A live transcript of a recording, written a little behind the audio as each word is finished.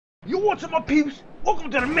Yo, what's up, my peeps?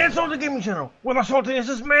 Welcome to the Man Salty Gaming Channel, where my saltiness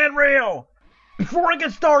is man real. Before I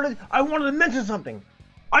get started, I wanted to mention something.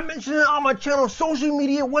 I mentioned it on my channel's social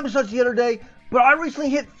media websites the other day, but I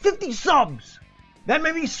recently hit 50 subs. That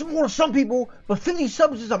may be small to some people, but 50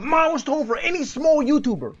 subs is a milestone for any small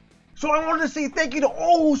YouTuber. So I wanted to say thank you to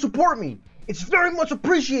all who support me. It's very much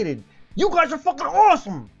appreciated. You guys are fucking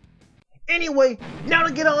awesome. Anyway, now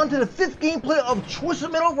to get on to the 5th gameplay of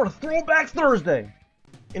Twisted Metal for Throwback Thursday.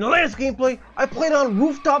 In the last gameplay, I played on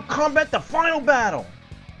Rooftop Combat the final battle.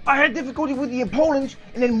 I had difficulty with the opponents,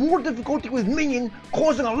 and then more difficulty with Minion,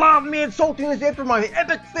 causing a lot of mad saltiness after my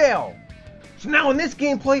epic fail. So now in this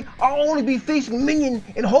gameplay, I'll only be facing Minion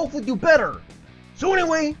and hopefully do better. So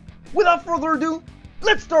anyway, without further ado,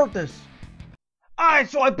 let's start this. Alright,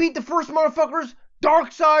 so I beat the first motherfuckers,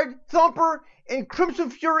 Darkseid, Thumper, and Crimson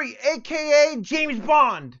Fury, aka James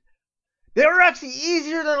Bond. They were actually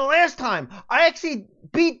easier than the last time. I actually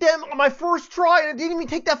beat them on my first try and it didn't even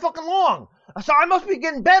take that fucking long. So I must be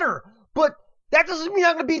getting better. But that doesn't mean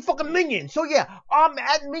I'm gonna beat fucking Minion. So yeah, I'm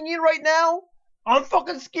at Minion right now. I'm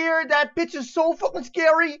fucking scared. That bitch is so fucking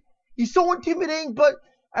scary. He's so intimidating, but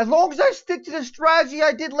as long as I stick to the strategy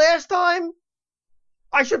I did last time,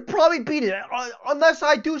 I should probably beat it. Unless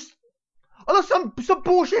some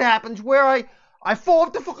bullshit happens where I fall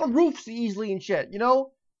off the fucking roofs easily and shit, you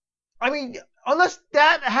know? I mean, unless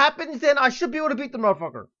that happens, then I should be able to beat the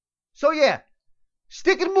motherfucker. So yeah,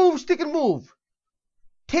 stick and move, stick and move.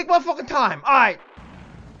 Take my fucking time. Alright,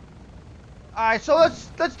 so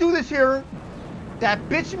let's do this here. That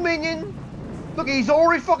bitch Minion. Look, he's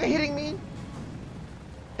already fucking hitting me.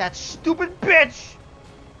 That stupid bitch.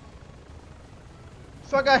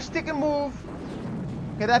 So I gotta stick and move.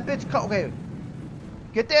 Okay, that bitch. Okay,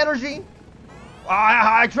 get the energy.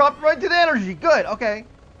 I dropped right to the energy. Good. Okay.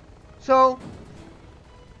 So,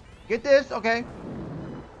 get this, okay.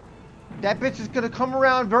 That bitch is gonna come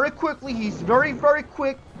around very quickly. He's very, very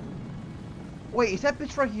quick. Wait, is that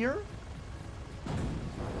bitch right here?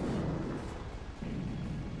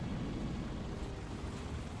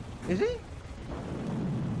 Is he?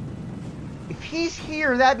 If he's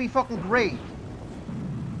here, that'd be fucking great.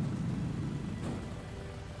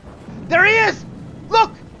 There he is!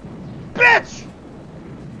 Look! Bitch!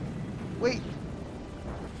 Wait.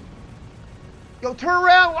 Yo, turn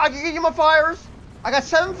around. I can give you my fires. I got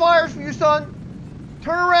 7 fires for you, son.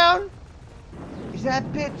 Turn around. Is that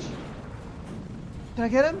bitch? Did I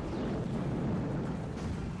get him?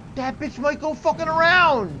 That bitch might go fucking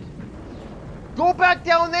around. Go back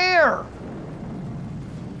down there.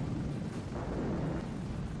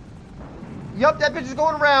 Yup, that bitch is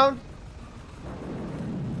going around.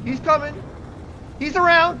 He's coming. He's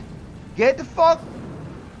around. Get the fuck.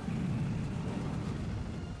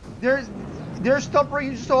 There's Thumper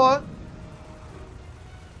you saw.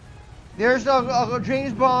 There's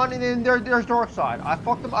James Bond, and then there's Darkseid. I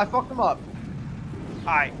fucked them up.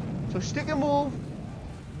 Alright, so stick and move.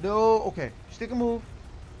 No, okay, stick and move.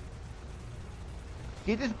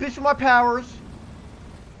 Get this bitch with my powers.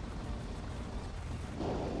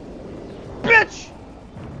 Bitch!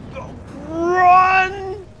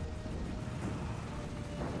 Run!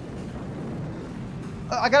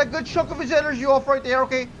 I got a good chunk of his energy off right there,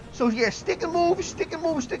 okay? So yeah, stick and move, stick and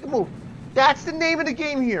move, stick and move. That's the name of the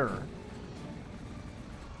game here.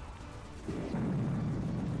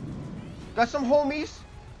 Got some homies.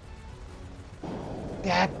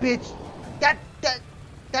 That bitch,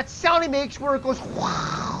 that sound he makes where it goes,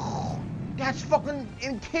 wow. That's fucking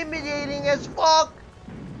intimidating as fuck.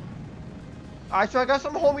 Alright, so I got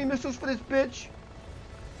some homie missiles for this bitch.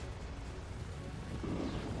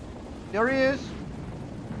 There he is.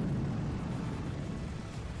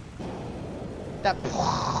 That.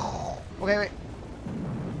 Okay, wait.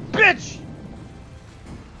 Bitch!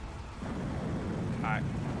 Alright.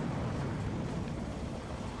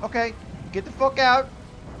 Okay, get the fuck out.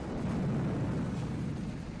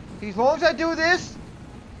 As long as I do this,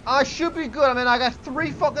 I should be good. I mean, I got 3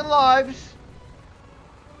 fucking lives.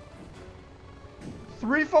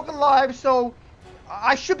 3 fucking lives, so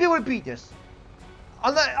I should be able to beat this.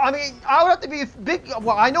 I mean, I would have to be a big.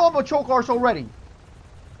 Well, I know I'm a choke artist already.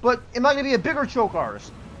 But am I going to be a bigger choke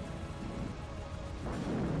artist?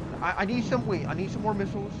 I need some, wait, I need some more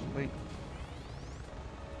missiles. Wait.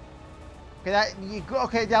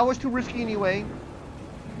 Okay, that was too risky anyway.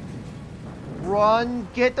 Run,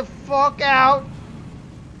 get the fuck out.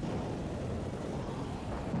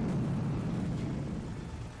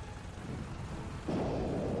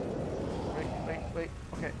 Wait,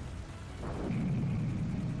 okay.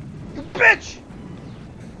 You bitch!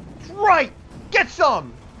 That's right! Get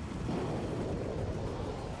some!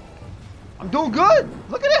 I'm doing good.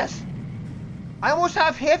 Look at this. I almost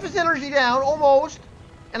have half his energy down, almost.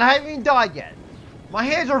 And I haven't even died yet. My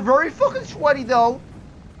hands are very fucking sweaty, though.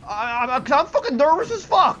 I'm fucking nervous as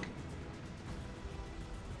fuck.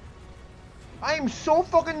 I am so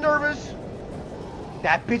fucking nervous.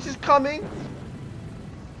 That bitch is coming.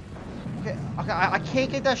 Okay, I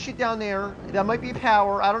can't get that shit down there. That might be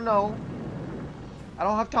power. I don't know. I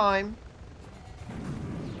don't have time.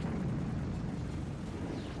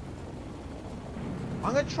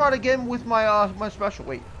 I'm gonna try to get him with my my special.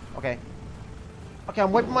 Wait. Okay. Okay,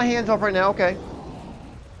 I'm wiping my hands off right now. Okay.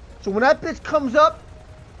 So when that bitch comes up,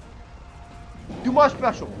 do my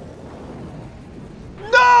special.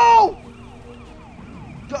 No!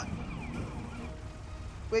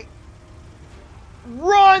 Wait.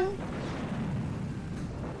 Run!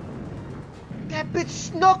 That bitch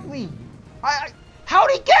snuck me. How'd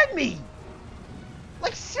he get me?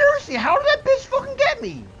 Like, seriously, how did that bitch fucking get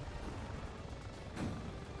me?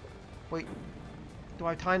 Wait. Do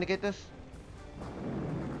I have time to get this?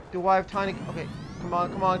 Do I have time to... Okay. Come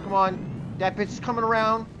on, come on, come on. That bitch is coming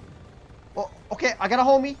around. Oh, okay, I got a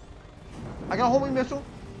homie. I got a homie missile.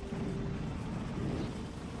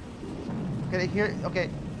 Okay, here, okay.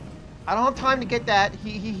 I don't have time to get that.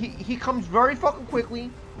 He comes very fucking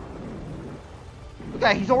quickly.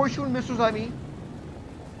 Okay, he's always shooting missiles at me.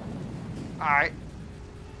 Alright.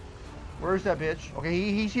 Where's that bitch?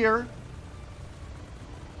 Okay, he's here.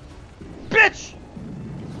 Bitch!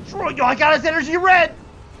 Yo, I got his energy red!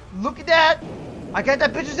 Look at that! I got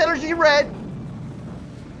that bitch's energy red!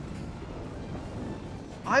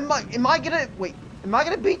 Am I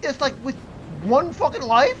gonna beat this, like, with one fucking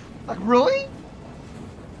life? Like, really?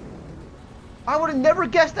 I would have never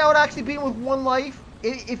guessed I would actually beat him with one life,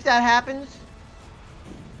 if that happens.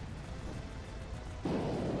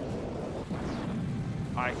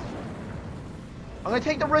 Alright. I'm gonna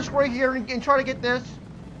take the risk right here and try to get this.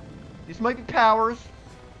 This might be powers.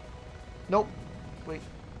 Nope. Wait.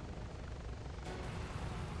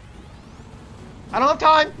 I don't have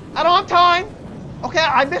time. I don't have time. Okay,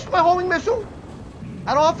 I missed my homing missile.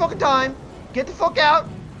 I don't have fucking time. Get the fuck out.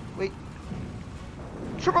 Wait.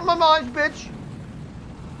 Trip up my mind, bitch.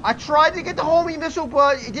 I tried to get the homing missile,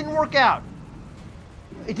 but it didn't work out.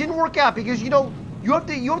 It didn't work out because, you know, you have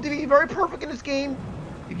to be very perfect in this game.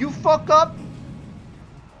 If you fuck up,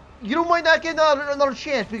 you might not get another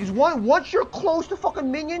chance because once you're close to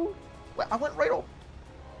fucking Minion, I went right over.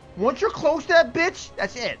 Once you're close to that bitch,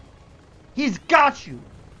 that's it. He's got you.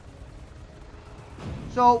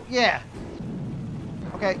 So yeah.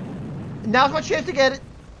 Okay. Now's my chance to get it.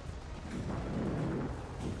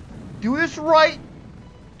 Do this right.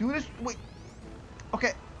 Do this. Wait.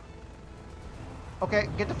 Okay. Okay.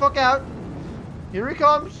 Get the fuck out. Here he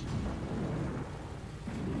comes.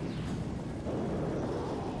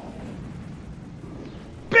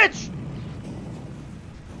 Bitch!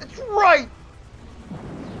 That's right!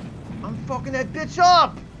 I'm fucking that bitch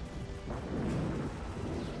up!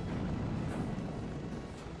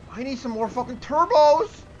 I need some more fucking turbos!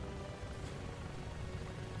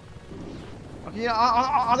 Okay, yeah,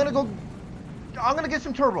 I'm gonna go... I'm gonna get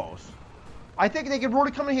some turbos. I think they could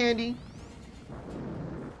really come in handy.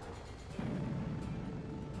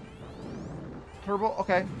 Turbo,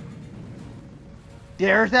 okay.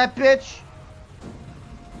 There's that bitch!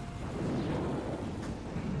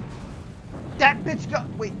 That bitch got...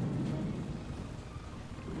 Wait.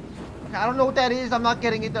 Okay, I don't know what that is. I'm not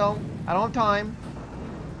getting it, though. I don't have time.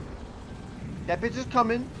 That bitch is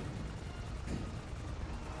coming.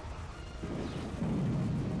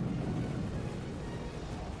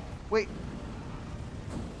 Wait.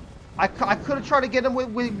 I could have tried to get him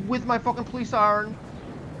with my fucking police iron.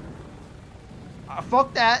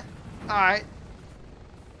 Fuck that. Alright.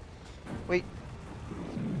 Wait.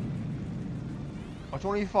 Watch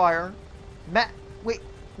one of you fire. Wait,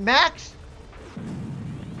 Max?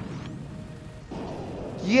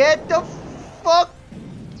 Get the fuck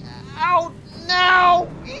out now!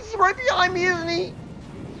 He's right behind me, isn't he?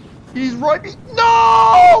 He's right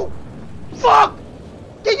No! Fuck!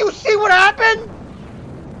 Did you see what happened?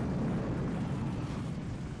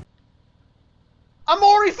 I'm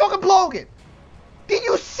already fucking blowing it. Did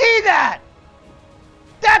you see that?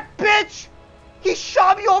 That bitch! He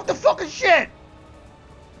shot me off the fucking shit!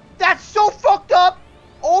 That's so fucked up!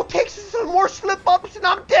 All it takes is some more slip-ups and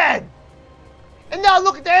I'm dead! And now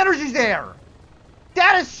look at the energy's there!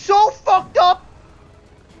 That is so fucked up!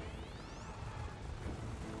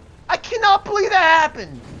 I cannot believe that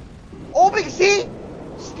happened! Oh, because see?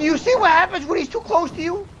 Do you see what happens when he's too close to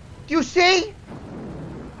you? Do you see?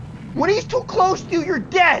 When he's too close to you, you're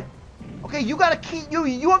dead! Okay, you gotta keep...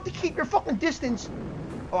 You have to keep your fucking distance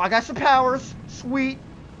Oh, I got some powers. Sweet.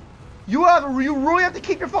 You really have to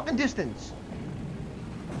keep your fucking distance.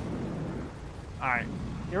 Alright.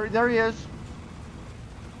 There he is.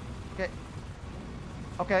 Okay.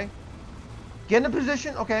 Okay. Get in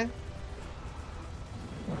position. Okay.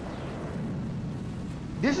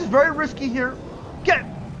 This is very risky here. Get it.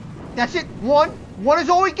 That's it. One. One is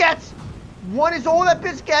all he gets. One is all that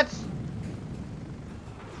bitch gets.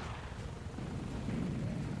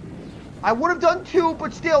 I would have done two,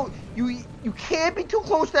 but still, you can't be too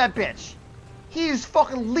close to that bitch. He is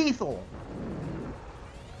fucking lethal.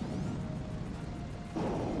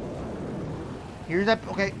 Here's that.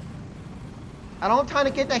 Okay. I don't have time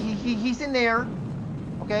to get that. He's in there.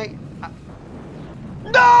 Okay.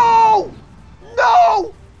 No!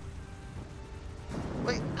 No!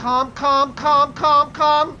 Wait. Calm.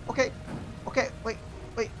 Okay. Okay. Wait.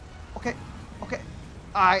 Okay.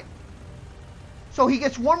 All right. So he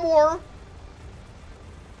gets one more.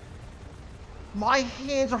 My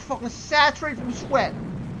hands are fucking saturated from sweat.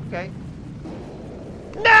 Okay.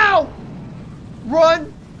 Now!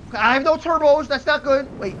 Run! I have no turbos. That's not good.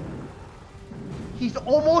 Wait. He's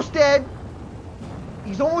almost dead.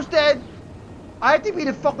 He's almost dead. I have to be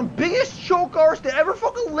the fucking biggest choke artist to ever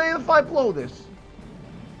fucking live if I blow this.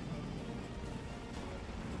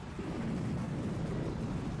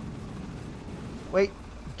 Wait.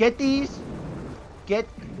 Get these.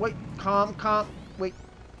 Wait. Calm. Wait.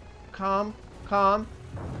 Calm. Oh.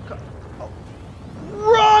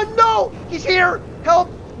 Run! No! He's here! Help!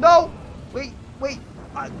 No! Wait.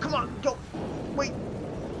 Come on. Go. Wait.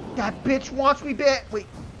 That bitch wants me bad. Wait.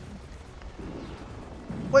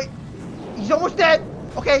 He's almost dead.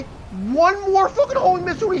 Okay. One more fucking holy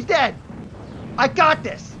missile, he's dead. I got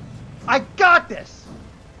this. I got this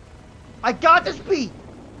beat.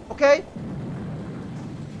 Okay?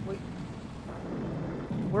 Wait.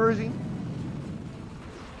 Where is he?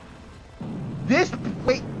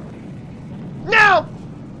 Wait. Now!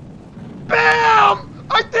 Bam!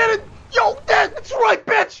 I did it! Yo, that's right,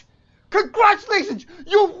 bitch! Congratulations!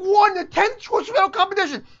 You've won the 10th Twitch Medal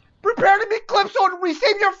competition! Prepare to meet Calypso and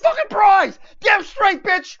receive your fucking prize! Damn straight,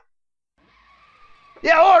 bitch!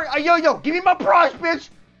 Yeah, alright, yo, give me my prize, bitch!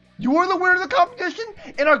 You are the winner of the competition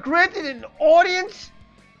and are granted an audience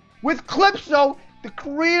with Calypso, the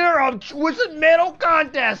creator of Twisted Metal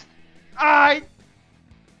Contest. Alright.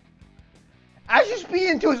 As you speed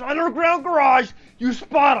into his underground garage, you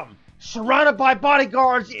spot him, surrounded by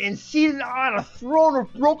bodyguards and seated on a throne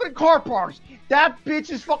of broken car parts. That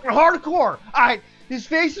bitch is fucking hardcore. Alright, his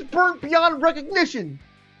face is burnt beyond recognition.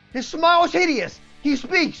 His smile is hideous. He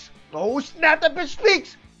speaks. Oh snap, that bitch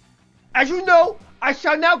speaks. As you know, I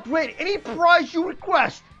shall now grant any prize you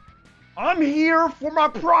request. I'm here for my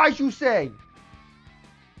prize, you say.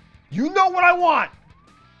 You know what I want.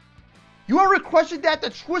 You are requested that the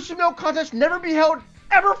Twisted Metal contest never be held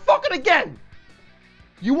ever fucking again.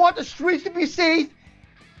 You want the streets to be safe.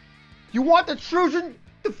 You want the children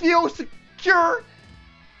to feel secure.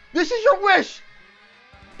 This is your wish.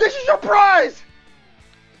 This is your prize.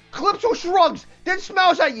 Calypso shrugs, then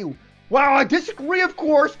smiles at you. While I disagree, of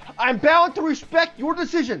course, I'm bound to respect your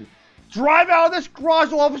decision. Drive out of this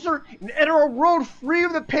garage, officer, and enter a world free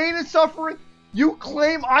of the pain and suffering you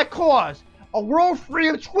claim I caused. A world free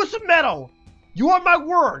of Twisted Metal. You are my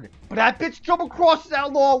word, but that bitch double crosses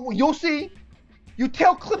outlaw. Well, you'll see. You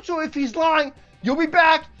tell Calypso if he's lying, you'll be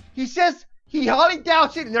back. He says he highly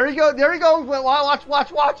doubts it, and there he goes.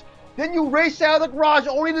 Watch. Then you race out of the garage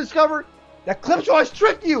only to discover that Calypso has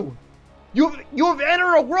tricked you. You have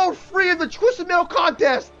entered a world free of the Twisted Metal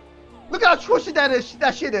contest. Look how twisted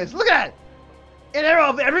that shit is. Look at it. And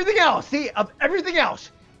of everything else, see? Of everything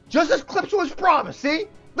else. Just as Calypso has promised, see?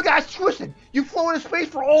 Look how it's twisted. You flow into space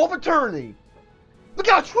for all of eternity. Look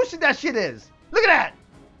how twisted that shit is. Look at that.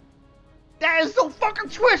 That is so fucking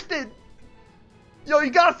twisted. Yo, you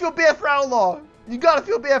gotta feel bad for Outlaw. You gotta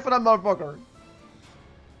feel bad for that motherfucker.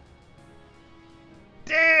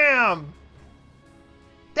 Damn.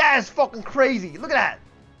 That is fucking crazy. Look at that.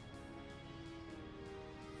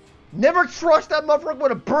 Never trust that motherfucker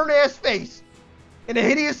with a burnt ass face and a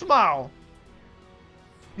hideous smile.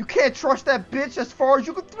 You can't trust that bitch as far as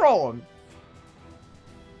you can throw him.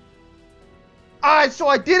 Alright, so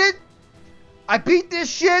I did it. I beat this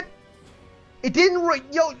shit. It didn't,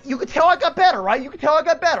 you could tell I got better, right? You could tell I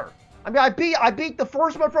got better. I mean, I beat the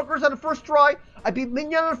first motherfuckers on the first try. I beat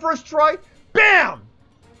Minion on the first try. Bam!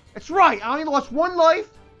 That's right. I only lost one life.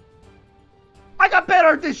 I got better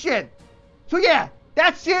at this shit. So yeah,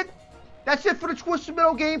 that's it. That's it for the Twisted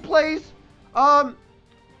Metal gameplays.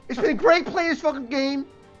 It's been great playing this fucking game.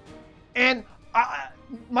 And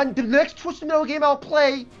the next Twisted Metal game I'll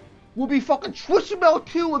play will be fucking Twisted Metal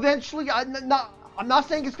 2 eventually. I'm not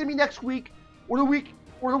saying it's gonna be next week or the week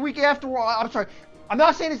after. I'm sorry. I'm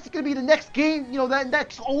not saying it's gonna be the next game, you know, that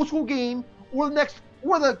next old school game or the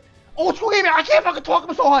old school game. I can't fucking talk.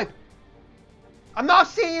 I'm so hyped. I'm not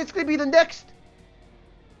saying it's gonna be the next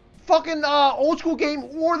fucking old school game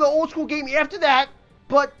or the old school game after that,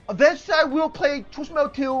 but eventually I will play Twisted Metal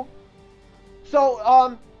 2.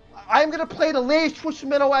 So I'm gonna play the latest Twisted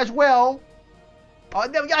Metal as well.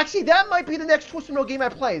 Actually, that might be the next Twisted Metal game I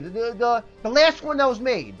play. The last one that was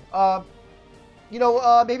made. You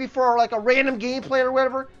know, maybe for like a random gameplay or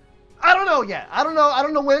whatever. I don't know yet. I don't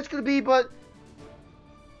know when it's gonna be, but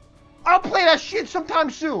I'll play that shit sometime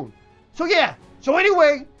soon. So yeah. So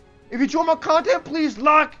anyway, if you enjoy my content, please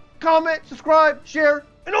like, comment, subscribe, share,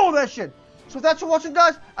 and all that shit. So that's for watching,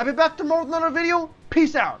 guys. I'll be back tomorrow with another video.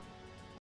 Peace out.